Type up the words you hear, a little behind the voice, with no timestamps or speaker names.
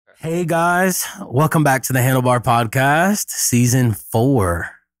Hey guys, welcome back to the Handlebar Podcast, Season 4.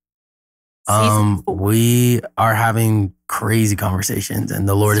 We are having crazy conversations and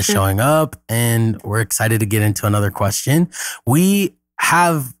the Lord is showing up and we're excited to get into another question. We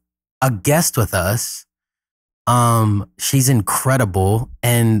have a guest with us. She's incredible.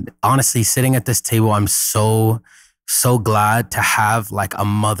 And honestly, sitting at this table, I'm so glad to have like a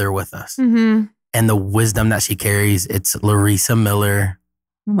mother with us and the wisdom that she carries. It's Lorisa Miller.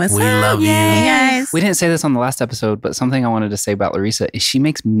 What's we up? love Yay. you. Guys. We didn't say this on the last episode, but something I wanted to say about Lorisa is she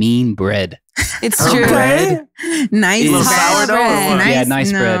makes mean bread. It's Her true. bread? Nice Little bread. sourdough or what? Yeah,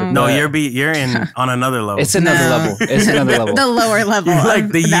 nice bread. No, you're in on another level. It's another level. It's another level. The lower level. You're like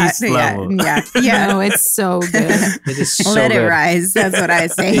the that, yeast level. Yeah. No, it's so good. It is so Let good. it rise. That's what I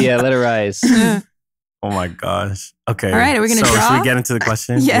say. Yeah, let it rise. Oh my gosh. Okay. All right, are we gonna So draw? should we get into the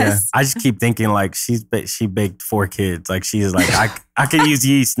question? Yes. Yeah. I just keep thinking like she baked 4 kids. Like she's like, I can use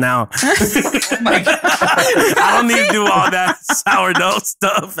yeast now. Oh my God. I don't need to do all that sourdough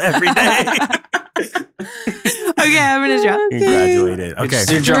stuff every day. Okay, I'm gonna draw. You graduated. Okay.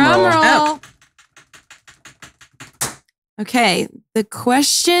 It's your drum roll. Okay, the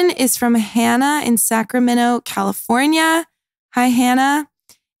question is from Hannah in Sacramento, California. Hi, Hannah.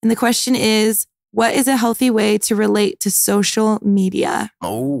 And the question is, what is a healthy way to relate to social media?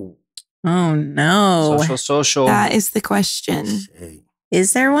 Oh. Oh no. Social. That is the question. Shit.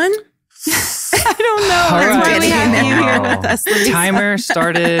 Is there one? I don't know. All That's why right. we have you here Wow. with us, Lisa. Timer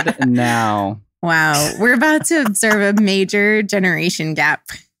started now. Wow. We're about to observe a major generation gap.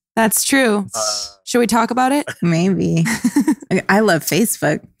 That's true. Should we talk about it? Maybe. I love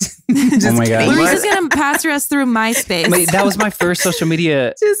Facebook. Just Oh my God. kidding. Larisa's going to pass us through MySpace. Wait, that was my first social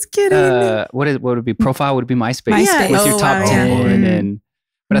media. Just kidding. What would it be? Profile would be MySpace. MySpace. With your top wow. 10. Yeah.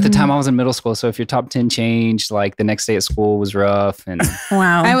 But at the time I was in middle school, so if your top 10 changed, like the next day at school was rough. And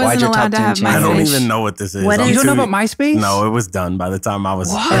Wow. I Why'd wasn't your allowed top to 10 have change? I don't MySpace. even know what this is. What I'm is- you don't know too- about MySpace? No, it was done by the time I was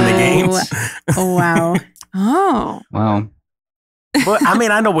What? in the games. Oh, wow. Oh. Wow. But I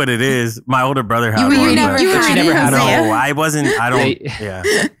mean, I know what it is. My older brother had You one. never but- had you never it, had Hosea? No, I wasn't. I don't. They- Yeah,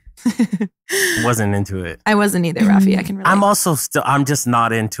 wasn't into it. I wasn't either, Rafi. I can relate. I'm also still. I'm just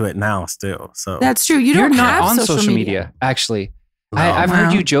not into it now. Still, so That's true. You You're don't not have on social media, actually. No. I've Wow.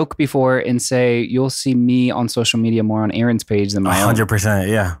 heard you joke before and say you'll see me on social media more on Aaron's page than my own. 100%.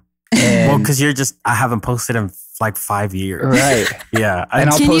 Yeah. And- Well, because you're just. I haven't posted in like 5 years. Right. Yeah. And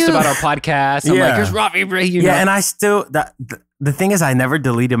I'll Can post you- about our podcast. I'm Yeah. like, here's Rafi Bray. Yeah, and I still the thing is I never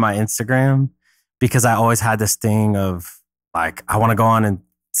deleted my Instagram because I always had this thing of like I want to go on and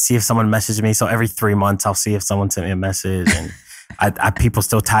see if someone messaged me. So every 3 months I'll see if someone sent me a message and I people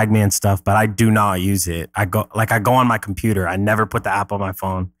still tag me and stuff, but I do not use it. I go on my computer. I never put the app on my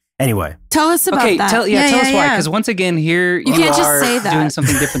phone. Anyway, Tell us about okay, that. tell us why. Because once again, here you can't just are say that. doing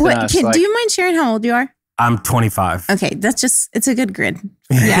something different What, than us. do you mind sharing how old you are? I'm 25. Okay, it's a good grid.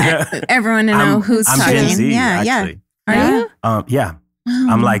 Yeah. Everyone to know who's I'm talking. Gen Z, yeah, actually. yeah. Are Yeah? you? Yeah. Wow.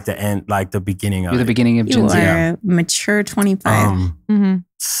 I'm like the end, like the beginning of You're the it. beginning of You Gen Z. are Yeah. a mature 25. Mm-hmm.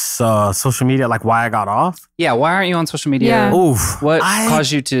 So social media, like why I got off. Yeah, why aren't you on social media? Yeah. Oof. What I-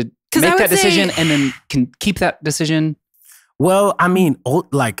 caused you to 'Cause I make would that decision say- and then can keep that decision? Well, I mean,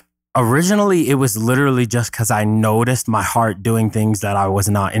 like originally it was literally just because I noticed my heart doing things that I was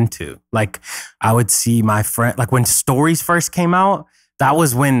not into. Like I would see my friend, like when stories first came out, that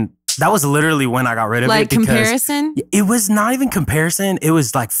was literally when I got rid of Like it. Because comparison? it was not even comparison. It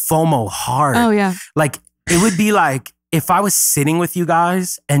was like FOMO hard. Oh, yeah. Like it would be like if I was sitting with you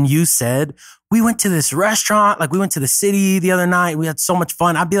guys and you said, we went to this restaurant, like we went to the city the other night, we had so much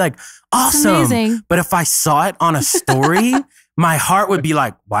fun. I'd be like, awesome. amazing. But if I saw it on a story, my heart would be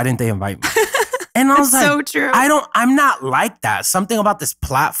like, why didn't they invite me? And I was like, So true. I'm not like that. Something about this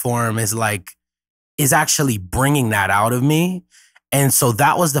platform is actually bringing that out of me. And so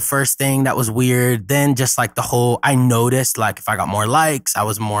that was the first thing that was weird. Then just like I noticed like if I got more likes, I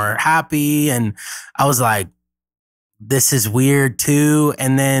was more happy. And I was like, this is weird too.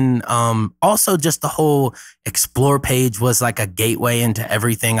 And then also just the whole explore page was like a gateway into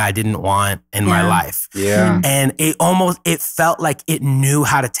everything I didn't want in my life. Yeah. And it felt like it knew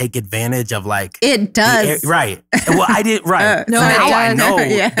how to take advantage of like. It does. Right. Well, I did, right. No, now it I does. know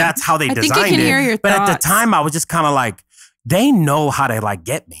Yeah. that's how they I designed think I can it. hear your but at the thoughts. time I was just kind of like, they know how to like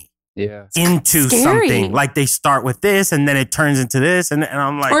get me Yeah. into scary. something. Like they start with this and then it turns into this. And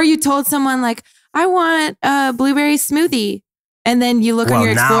I'm like, Or you told someone like, I want a blueberry smoothie. And then you look on Well,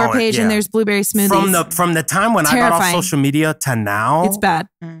 your Explore now, page yeah. and there's blueberry smoothies. from the time when I got off Terrifying. social media to now, It's bad.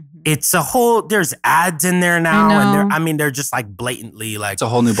 it's a whole, there's ads in there now. know. And they're just like blatantly like, It's a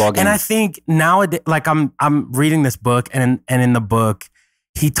whole new ballgame. and I think nowadays, like I'm reading this book and in the book,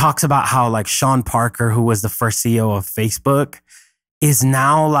 he talks about how like Sean Parker, who was the first CEO of Facebook, is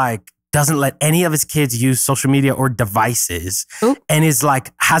now like doesn't let any of his kids use social media or devices. Ooh. And is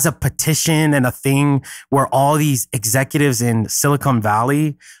like has a petition and a thing where all these executives in Silicon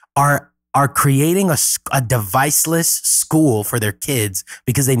Valley are creating a deviceless school for their kids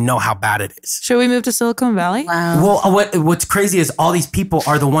because they know how bad it is. Should we move to Silicon Valley? Wow. Well, what's crazy is all these people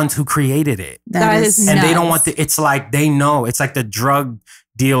are the ones who created it. That is And they nuts. don't want it's like they know. It's like the drug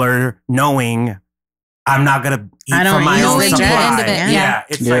dealer knowing I'm not going to eat I don't from my use own the supply. end of it, Yeah.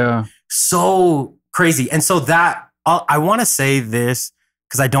 It's like so crazy. And so that I want to say this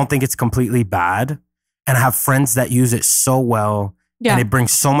because I don't think it's completely bad. And I have friends that use it so well. Yeah. And it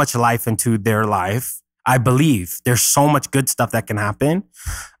brings so much life into their life. I believe there's so much good stuff that can happen.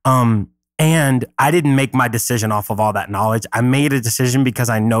 And I didn't make my decision off of all that knowledge. I made a decision because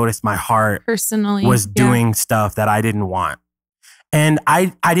I noticed my heart Personally was doing stuff that I didn't want. And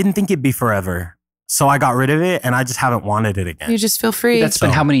I didn't think it'd be forever. So I got rid of it and I just haven't wanted it again. You just feel free. That's been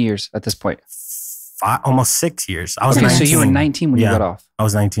how many years at this point? Almost 6 years. I was Okay, 19. so you were 19 when you got off. I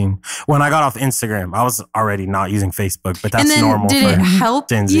was 19. When I got off Instagram, I was already not using Facebook, but that's and then normal did for it help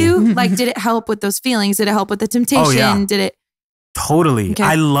Gen Z. you? Like, did it help with those feelings? Did it help with the temptation? Oh, yeah. Did it? Totally. Okay.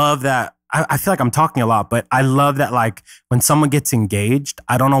 I love that. I feel like I'm talking a lot, but I love that like when someone gets engaged,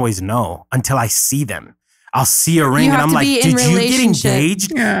 I don't always know until I see them. I'll see a ring You and have I'm to like, be in did you get relationship."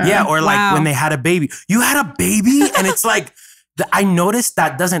 engaged? Yeah. Yeah. Or like Wow. when they had a baby. You had a baby? And it's like, I noticed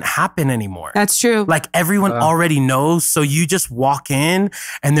that doesn't happen anymore. That's true. Like everyone Wow. already knows. So you just walk in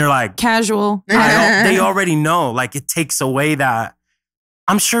and they're like, Casual. they already know. Like it takes away that.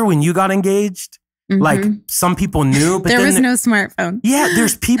 I'm sure when you got engaged, like Mhm. some people knew, but there then was no smartphone. yeah,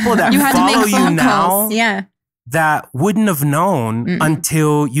 there's people that You had to make follow you phone now calls. Yeah. that wouldn't have known Mm-mm.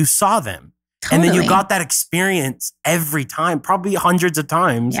 until you saw them. And then you Totally. got that experience every time, probably hundreds of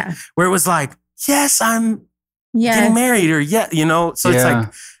times, Yeah. where it was like, yes, I'm Yeah. getting married or yeah, you know? So it's like,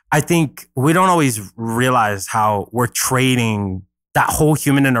 I think we don't always realize how we're trading that whole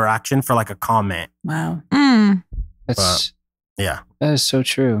human interaction for like a comment. Wow. Mm. That's Yeah. that is so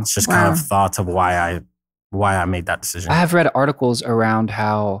true. It's just kind Wow. of thoughts of why I made that decision. I have read articles around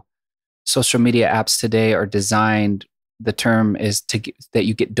how social media apps today are designed. The term is that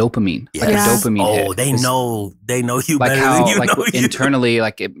you get dopamine, like a Yes. dopamine Oh, hit. they It's know you like better how than you like know you. internally,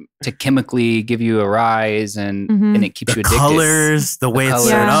 like to chemically give you a rise and Mhm. it keeps The you addicted. colors, the way it's colors.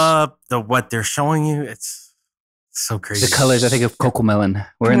 set Yeah. up, what they're showing you, it's so crazy. The colors, I think of Coco Melon.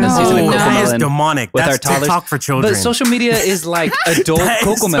 We're in the Oh, season of no. Coco that is Melon. demonic. with That's our toddlers. TikTok for children. But social media is like adult That is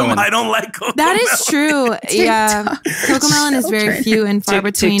Coco Melon. I don't like Coco That is true. Yeah. Coco Melon is very Children. few and far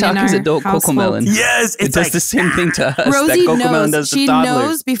between TikTok in our is adult Coco household. Melon. Yes, It it's does like the same thing to us that Rosie Coco Melon knows. does to She toddlers.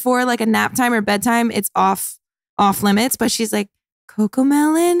 knows before like a nap time or bedtime, it's off limits. But she's like, Coco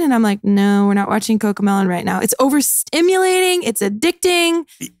Melon? And I'm like, no, we're not watching Coco Melon right now. It's overstimulating. It's addicting.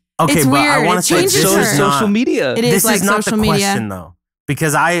 Okay, It's but I weird. want It to say changes this So her. is is not, social media. It is this like is not social the media. question though,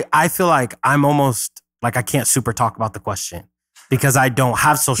 because I feel like I'm almost like I can't super talk about the question because I don't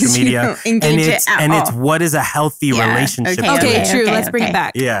have social You media don't engage it at it's all. what is a healthy Yeah, relationship? okay, Okay, together? true. okay, Let's bring okay. it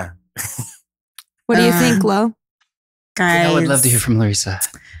back. Yeah. What do you think, Lo? Guys, I would love to hear from Lorisa.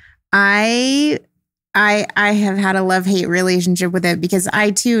 I have had a love-hate relationship with it because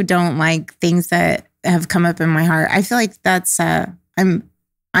I too don't like things that have come up in my heart. I feel like that's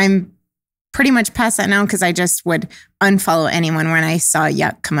I'm pretty much past that now because I just would unfollow anyone when I saw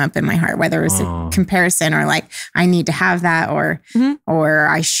yuck come up in my heart, whether it was a comparison or like I need to have that or Mhm. or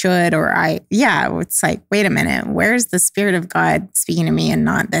I should or it's like, wait a minute, where's the Spirit of God speaking to me and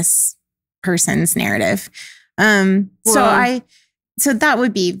not this person's narrative? Whoa. So that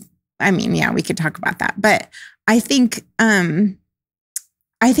would be, I mean, yeah, we could talk about that. But I think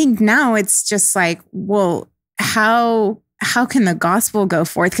now it's just like, well, how can the gospel go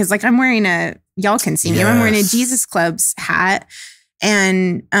forth? Because like I'm wearing y'all can see me, I'm wearing a Yes. Jesus Clubs hat.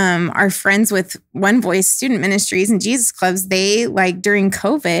 And our friends with One Voice Student Ministries and Jesus Clubs, they like during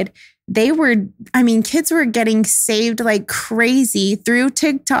COVID, kids were getting saved like crazy through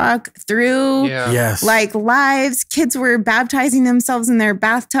TikTok, through Yes. like lives. Kids were baptizing themselves in their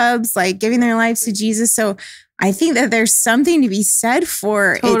bathtubs, like giving their lives to Jesus. So I think that there's something to be said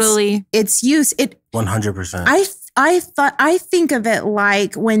for Totally. its use. 100%. I think of it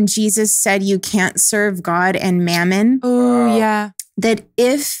like when Jesus said you can't serve God and mammon, Oh, yeah. that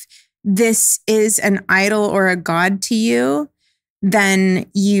if this is an idol or a god to you, then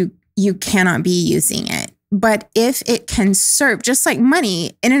you cannot be using it. But if it can serve, just like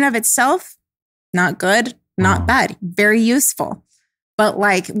money in and of itself, not good, not bad, very useful. But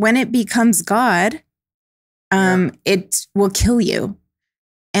like when it becomes God, it will kill you.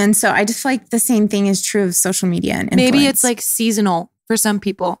 And so I just feel like the same thing is true of social media and influence. Maybe it's like seasonal for some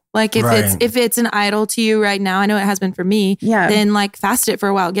people. Like if it's an idol to you right now, I know it has been for me. Yeah. Then like fast it for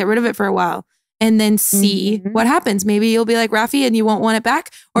a while, get rid of it for a while, and then see what happens. Maybe you'll be like Rafi and you won't want it back,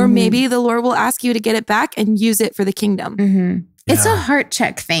 or maybe the Lord will ask you to get it back and use it for the kingdom. It's a heart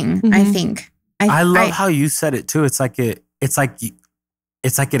check thing, I think. I love how you said it too. It's like it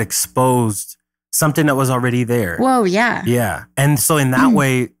exposed something that was already there. Whoa, yeah. Yeah. And so in that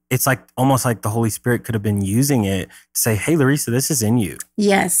way, it's like almost like the Holy Spirit could have been using it to say, hey, Lorisa, this is in you.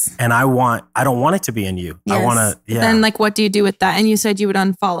 Yes. And I don't want it to be in you. Yes. I want to, Then like, what do you do with that? And you said you would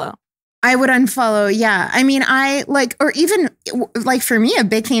unfollow. I would unfollow. Yeah. I mean, or even like for me, a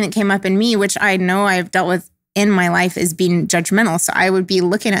big thing that came up in me, which I know I've dealt with in my life, is being judgmental. So I would be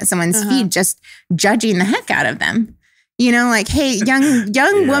looking at someone's feed, just judging the heck out of them. You know, like, hey,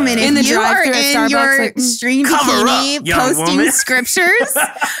 young woman, if you are in your string bikini posting scriptures,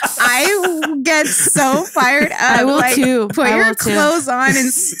 I will get so fired up. I will too. Put your clothes on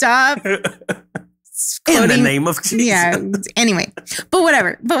and stop. In the name of Jesus. Yeah. Anyway, but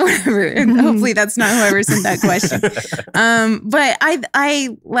whatever. And hopefully that's not whoever sent that question. But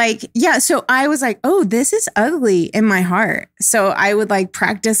I like, yeah. So I was like, oh, this is ugly in my heart. So I would like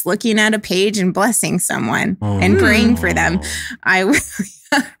practice looking at a page and blessing someone and praying for them.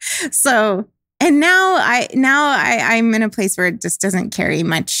 So, and now I'm in a place where it just doesn't carry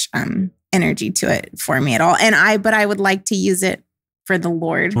much energy to it for me at all. But I would like to use it for the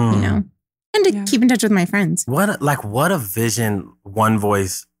Lord, you know. And to keep in touch with my friends. What a vision, One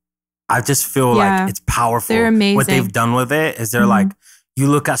Voice. I just feel like it's powerful. They're amazing. What they've done with it is they're like, you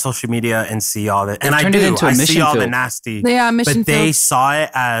look at social media and see all that. And I see all the nasty. Mission but they saw it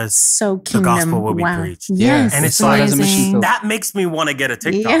as so kingdom. The gospel will be preached. Yes. And it's like, that makes me want to get a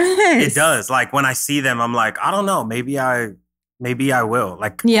TikTok. Yes. It does. Like when I see them, I'm like, I don't know. Maybe I will.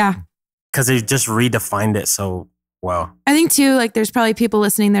 Like, because they just redefined it so well. I think too, like there's probably people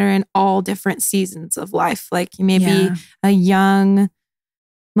listening that are in all different seasons of life. Like you may be a young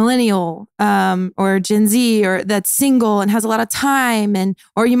millennial or Gen Z, or that's single and has a lot of time,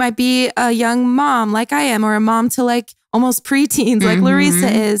 or you might be a young mom like I am, or a mom to like almost preteens like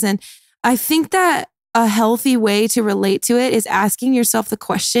Lorisa is. And I think that a healthy way to relate to it is asking yourself the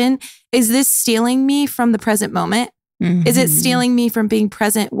question, is this stealing me from the present moment? Is it stealing me from being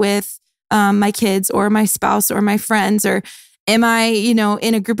present with my kids or my spouse or my friends? Or am I,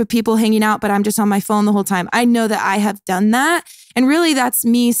 in a group of people hanging out, but I'm just on my phone the whole time? I know that I have done that. And really that's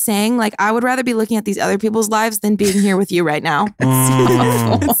me saying like, I would rather be looking at these other people's lives than being here with you right now.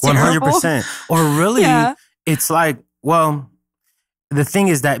 100%. Or really, it's like, well, the thing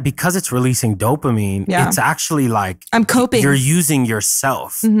is that because it's releasing dopamine, it's actually like I'm coping. You're using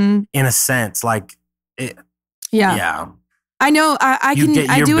yourself in a sense. Like, yeah. I know I do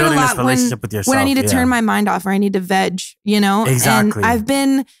it a lot when I need to turn my mind off or I need to veg, Exactly. And I've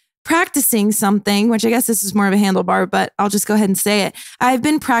been practicing something, which I guess this is more of a handlebar, but I'll just go ahead and say it. I've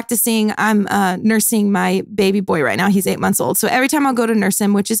been practicing. I'm nursing my baby boy right now. He's 8 months old. So every time I'll go to nurse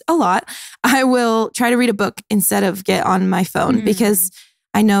him, which is a lot, I will try to read a book instead of get on my phone because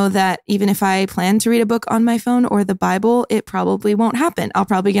I know that even if I plan to read a book on my phone or the Bible, it probably won't happen. I'll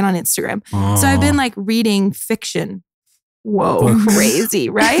probably get on Instagram. So I've been like reading fiction. Whoa, crazy,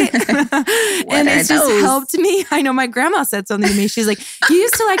 right? And it's just helped me. I know my grandma said something to me. She's like, you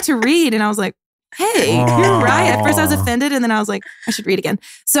used to like to read. And I was like, hey, you're right. At first I was offended. And then I was like, I should read again.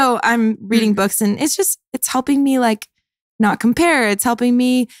 So I'm reading books and it's helping me like not compare. It's helping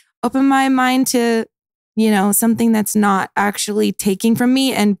me open my mind to, something that's not actually taking from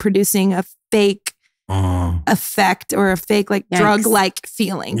me and producing a fake effect or a fake like drug-like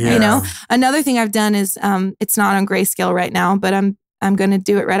feeling. Another thing I've done is it's not on grayscale right now, but I'm going to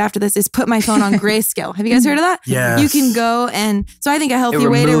do it right after this, is put my phone on grayscale. Have you guys heard of that? Yes. You can go and, so I think a healthy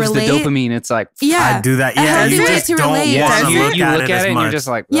way to relate. It removes the dopamine. It's like, I do that. Yeah. You just don't want to you look look at it and much. you're just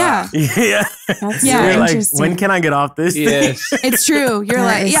like, Yeah. That's You're like, interesting. when can I get off this? yes. It's true. You're That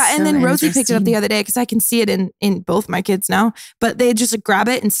like, is and so then Rosie picked it up interesting. the other day because I can see it in both my kids now, but they just grab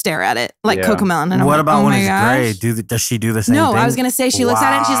it and stare at it like Cocomelon. And I'm What like, about oh when my it's gosh. gray? Does she do the same thing? No, I was going to say she looks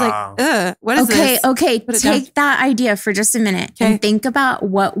at it and she's like, ugh, what is this? Okay. Put it down. Take that idea for just a minute and think about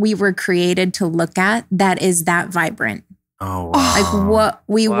what we were created to look at that is that vibrant. Oh, wow. Like what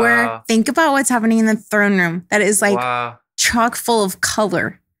we were, think about what's happening in the throne room that is like chock full of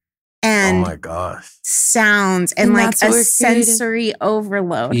color and oh my gosh, sounds and And like that's a what we're created. sensory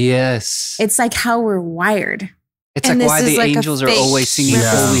overload. Yes. It's like how we're wired. It's And like this why is the like a angels are fake always singing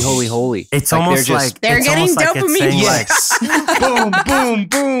representation. holy, holy, holy. It's like almost like They're it's getting almost like it's dopamine. saying Yes. like boom, boom,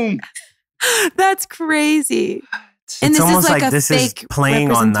 boom. That's crazy. And It's this almost is like a this is fake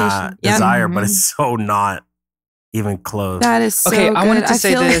playing on that representation. Yep. desire, but it's so not even close. That is so Okay, good. I wanted to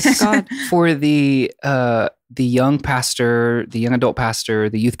say feel like this God. for the young pastor, the young adult pastor,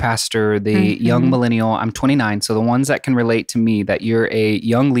 the youth pastor, the young millennial. I'm 29, so the ones that can relate to me, that you're a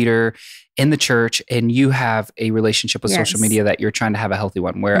young leader in the church and you have a relationship with social media that you're trying to have a healthy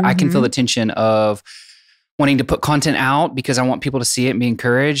one, where I can feel the tension of wanting to put content out because I want people to see it and be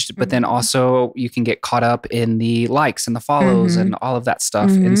encouraged, but then also you can get caught up in the likes and the follows and all of that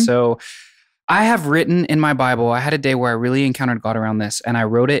stuff. And so I have written in my Bible, I had a day where I really encountered God around this, and I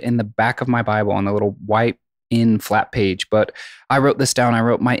wrote it in the back of my Bible on the little white in flat page. But I wrote this down. I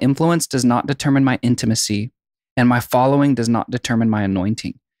wrote, my influence does not determine my intimacy, and my following does not determine my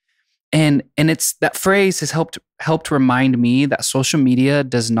anointing. And it's that phrase has helped remind me that social media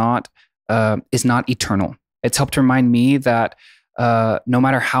is not eternal. It's helped remind me that no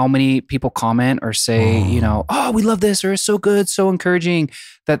matter how many people comment or say, oh, we love this, or it's so good, so encouraging,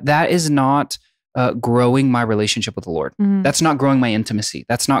 that is not growing my relationship with the Lord. That's not growing my intimacy.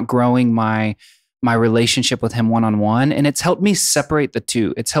 That's not growing my relationship with Him one-on-one. And it's helped me separate the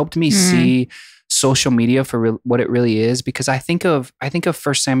two. It's helped me see social media for what it really is, because I think of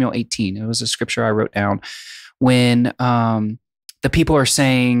 1 Samuel 18. It was a scripture I wrote down when the people are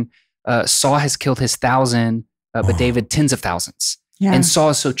saying Saul has killed his 1,000, but David tens of thousands. Yeah. And Saul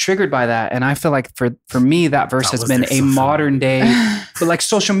is so triggered by that. And I feel like for me, that verse has been a modern day, but like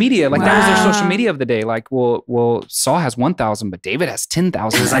social media, like that was their social media of the day. Like, well, Saul has 1,000, but David has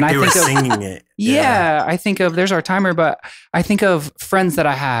 10,000. And I think singing it. Yeah, I think of, there's our timer, but I think of friends that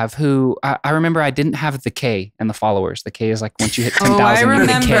I have who, I remember I didn't have the K and the followers. The K is like once you hit 10,000, you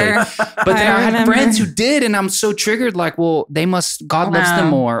get the K. But then I had friends who did, and I'm so triggered, like, well, God loves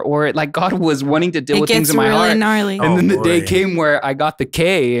them more, or like God was wanting to deal with things in my heart. Gnarly. And then the day came where I got the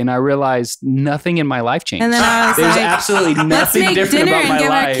K and I realized nothing in my life changed. And then I was There's like, absolutely nothing different about my life. Let's make dinner and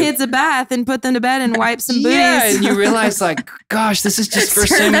give our kids a bath and put them to bed and wipe some booties. Yeah, and you realize like, gosh, this is just 1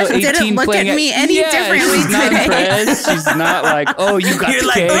 Samuel 18 didn't look playing at me any differently she's not today. impressed. She's not like, oh, you got You're the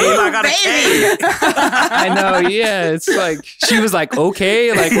like, K. babe, I got a K. I know, yeah. It's like, she was like,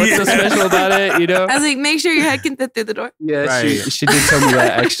 okay, like what's so special about it, I was like, make sure your head can fit through the door. Yeah, right. she did tell me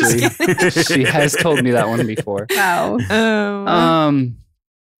that actually. She has told me that one before. Wow.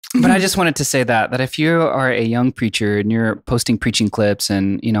 But I just wanted to say that if you are a young preacher and you're posting preaching clips,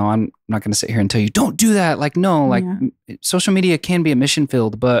 and I'm not going to sit here and tell you don't do that. Like, no, like social media can be a mission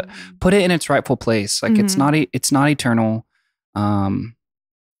field, but put it in its rightful place. Like it's not eternal. Yeah.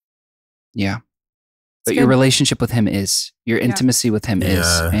 But your relationship with Him is, your intimacy with Him is,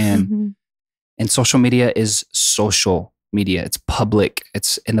 and social media is social media. It's public.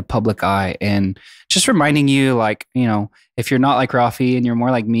 It's in the public eye. And just reminding you, like, if you're not like Rafi and you're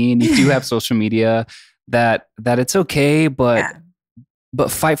more like me and you do have social media, that it's okay, but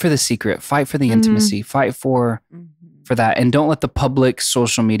fight for the secret, fight for the intimacy, fight for that. And don't let the public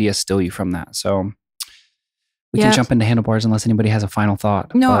social media steal you from that. So we can jump into handlebars unless anybody has a final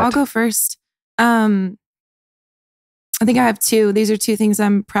thought. No, I'll go first. I think I have two. These are two things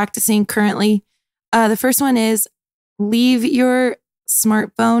I'm practicing currently. The first one is leave your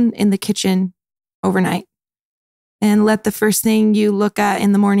smartphone in the kitchen overnight and let the first thing you look at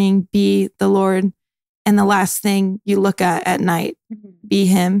in the morning be the Lord, and the last thing you look at night be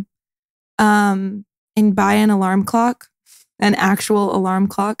Him. And buy an alarm clock, an actual alarm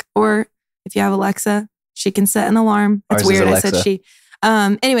clock, or if you have Alexa, she can set an alarm. That's weird. I said she.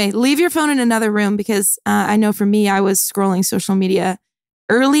 Anyway, leave your phone in another room, because I know for me, I was scrolling social media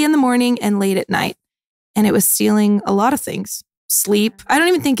early in the morning and late at night, and it was stealing a lot of things. Sleep. I don't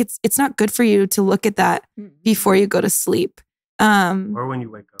even think it's not good for you to look at that before you go to sleep. Or when you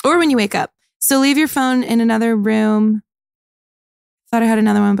wake up. So leave your phone in another room. Thought I had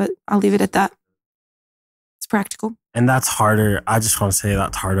another one, but I'll leave it at that. It's practical. And that's harder. I just want to say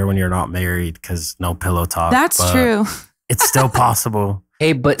that's harder when you're not married, because no pillow talk. That's true. It's still possible.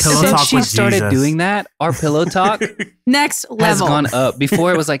 Hey, but Pillow since talk she with started Jesus. doing that, our pillow talk Next level has gone up.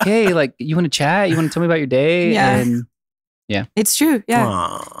 Before it was like, hey, like, you want to chat? You want to tell me about your day? Yeah. And It's true. Yeah.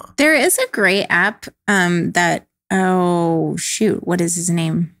 Aww. There is a great app that, what is his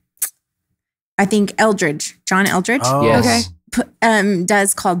name? I think John Eldridge. Oh. Yes. Okay.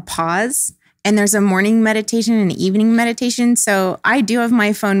 Does called Pause. And there's a morning meditation and an evening meditation. So I do have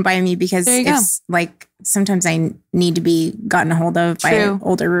my phone by me, because it's like sometimes I need to be gotten a hold of by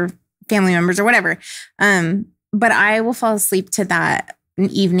older family members or whatever. But I will fall asleep to that. An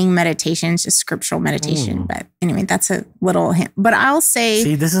evening meditation, it's just scriptural meditation. But anyway, that's a little hint. But I'll say,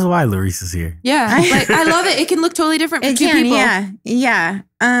 see, this is why Lorisa's here. Yeah. Like, I love it. It can look totally different for two people. Yeah.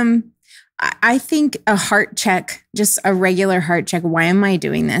 I think a heart check, just a regular heart check. Why am I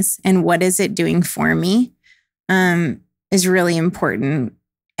doing this? And what is it doing for me? Is really important.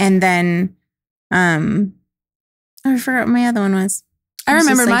 And then, I forgot what my other one was. I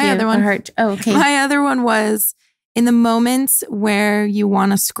remember my other one. Okay. My other one was in the moments where you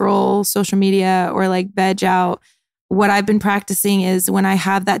want to scroll social media or like veg out. What I've been practicing is when I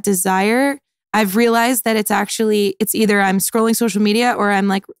have that desire, I've realized that it's either I'm scrolling social media or I'm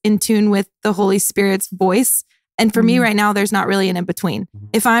like in tune with the Holy Spirit's voice. And for me right now, there's not really an in between.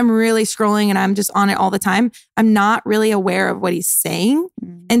 If I'm really scrolling and I'm just on it all the time, I'm not really aware of what he's saying.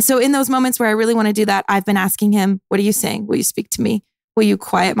 And so in those moments where I really want to do that, I've been asking him, what are you saying? Will you speak to me? Will you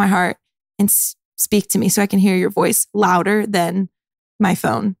quiet my heart and speak to me so I can hear your voice louder than my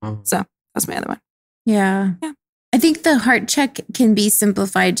phone? So that's my other one. Yeah. I think the heart check can be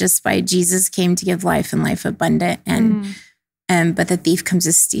simplified just by Jesus came to give life and life abundant, but the thief comes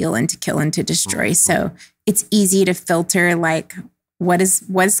to steal and to kill and to destroy. So it's easy to filter like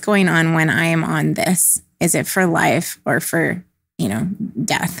what's going on when I am on this. Is it for life or for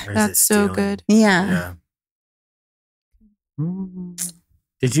death? That's so good. Yeah.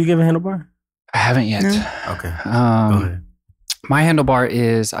 Did you give a handlebar? I haven't yet. No? Okay. Go ahead. My handlebar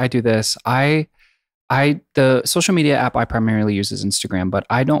is I do this. The social media app I primarily use is Instagram, but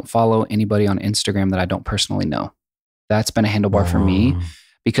I don't follow anybody on Instagram that I don't personally know. That's been a handlebar for me,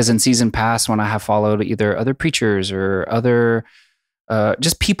 because in season past, when I have followed either other preachers or other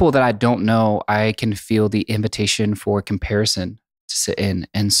just people that I don't know, I can feel the invitation for comparison to sit in.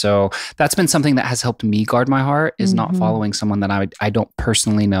 And so that's been something that has helped me guard my heart, is not following someone that I don't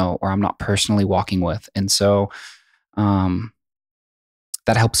personally know or I'm not personally walking with. And so that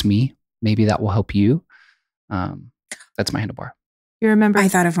helps me. Maybe that will help you. That's my handlebar. You remember? I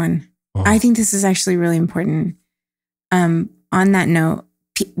thought of one. I think this is actually really important. On that note,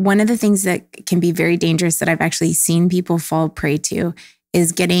 one of the things that can be very dangerous that I've actually seen people fall prey to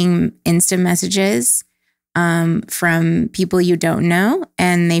is getting instant messages from people you don't know,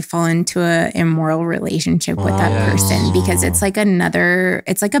 and they fall into an immoral relationship with that person, because it's like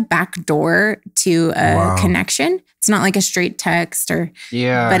a back door to a connection. It's not like a straight text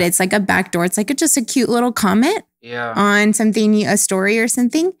but it's like a back door. It's like just a cute little comment on something, a story or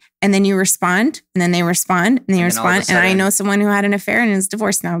something. And then you respond, and then they respond, and they respond. And I know someone who had an affair and is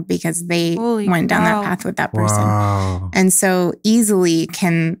divorced now because they went down that path with that person. And so easily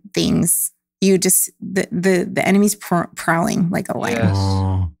can things, the enemy's prowling like a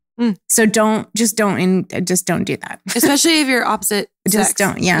lion. So don't do that. Especially if you're opposite Just sex.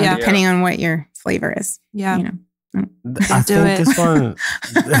 don't. Yeah, depending on what your flavor is. Yeah. I think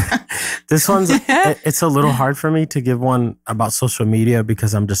this one's it's a little hard for me to give one about social media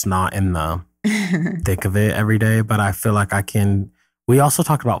because I'm just not in the thick of it every day, but I feel like I can. We also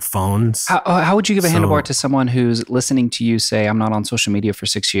talked about phones. How would you give a handlebar to someone who's listening to you say, I'm not on social media for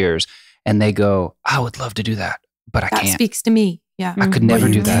 6 years, and they go, I would love to do that, but I can't. That speaks to me. Yeah. I could never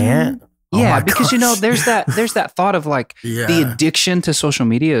do that. Can't? Yeah, because there's that thought of like the addiction to social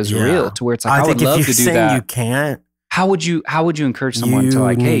media is real, to where it's like I would love to do that. You can't. How would you encourage someone to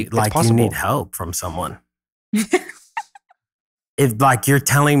like, hey, it's possible. You need help from someone. If like you're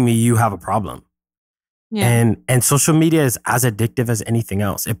telling me you have a problem. Yeah. And social media is as addictive as anything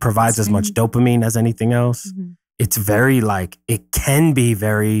else. It provides as much dopamine as anything else. It's very like, it can be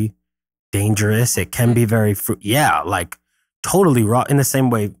very dangerous. It can be very, like totally raw in the same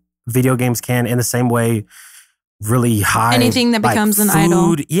way video games can, in the same way really high. Anything that becomes an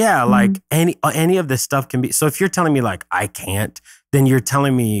idol. Yeah, like any of this stuff can be. So if you're telling me like, I can't, then you're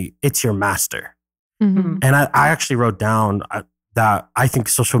telling me it's your master. And I actually wrote down that I think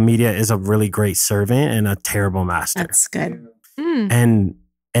social media is a really great servant and a terrible master. That's good. And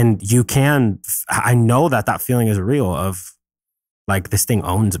you can, I know that feeling is real of like, this thing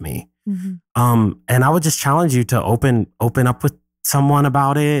owns me. And I would just challenge you to open up with someone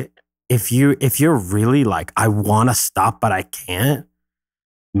about it. If you're really like, I want to stop, but I can't,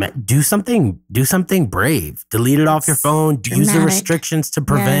 do something brave. Delete it off your phone. Dramatic. Use the restrictions to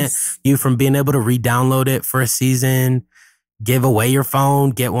prevent you from being able to re-download it for a season. Give away your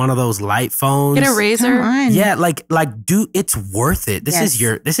phone. Get one of those light phones. Get a razor. Yeah, like it's worth it. This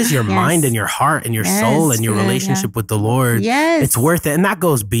is your mind and your heart and your soul and your relationship with the Lord. Yes. It's worth it. And that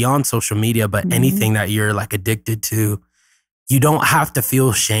goes beyond social media, but anything that you're like addicted to, you don't have to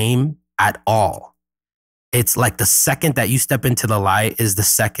feel shame at all. It's like the second that you step into the light is the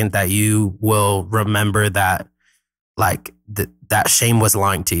second that you will remember that like that shame was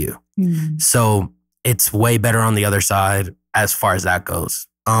lying to you. So it's way better on the other side as far as that goes.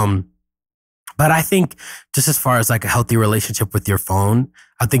 But But I think just as far as like a healthy relationship with your phone,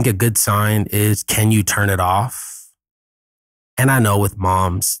 I think a good sign is, can you turn it off? And I know with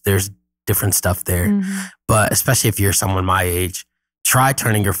moms, there's different stuff there. Mm-hmm. But especially if you're someone my age, try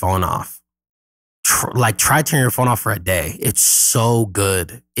turning your phone off. Try turning your phone off for a day. It's so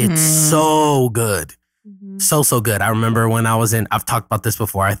good. It's so good. Mm-hmm. So good. I remember when I was I've talked about this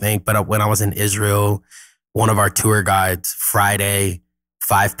before, I think, but when I was in Israel, one of our tour guides, Friday,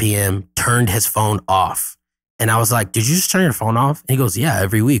 5 p.m., turned his phone off. And I was like, did you just turn your phone off? And he goes, yeah,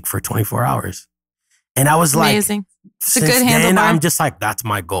 every week for 24 hours. And I was Amazing. like, It's a since good then, handlebar. I'm just like, that's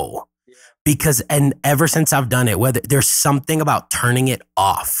my goal. Because, and ever since I've done it, whether there's something about turning it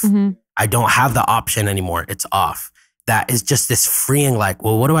off, Mm-hmm. I don't have the option anymore. It's off. That is just this freeing, like,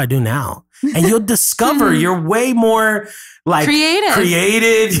 well, what do I do now? And you'll discover you're way more like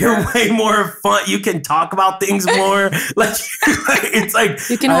creative. You're way more fun. You can talk about things more. Like it's like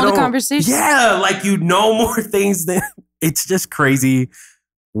You can hold a conversation. Yeah, like you know more things than it's just crazy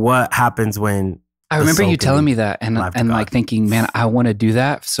what happens when I remember you telling me that and God. like thinking, man, I want to do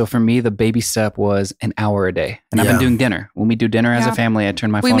that. So for me, the baby step was an hour a day. And I've been doing dinner. When we do dinner as a family, I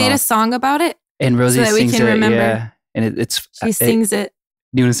turn my phone off. We made a song about it. And Rosie so that sings we can it. remember. Yeah. And it's She sings it.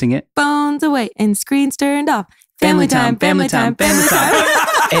 Do you want to sing it? Phones away and screens turned off. Family time, family time, family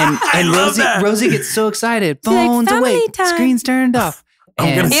time. And Rosie gets so excited. She's like, Phones family away, time. screens turned off.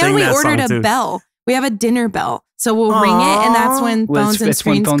 I'm gonna And we ordered a bell. We have a dinner bell. So we'll ring it, and that's when phones and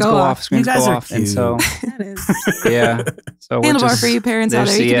screens go off. Screens You guys go are off. cute. And so, That is. yeah. So we're Handlebar just, for you parents out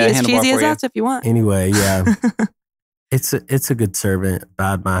there's there. You can be as handlebar cheesy as for you. that if you want. Anyway, yeah. It's a good servant,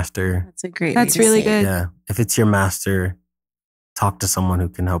 bad master. That's a great. That's way to really say it. good. Yeah. If it's your master, talk to someone who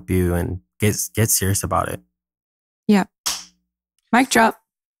can help you and get serious about it. Mic drop.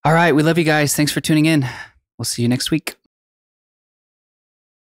 All right. We love you guys. Thanks for tuning in. We'll see you next week.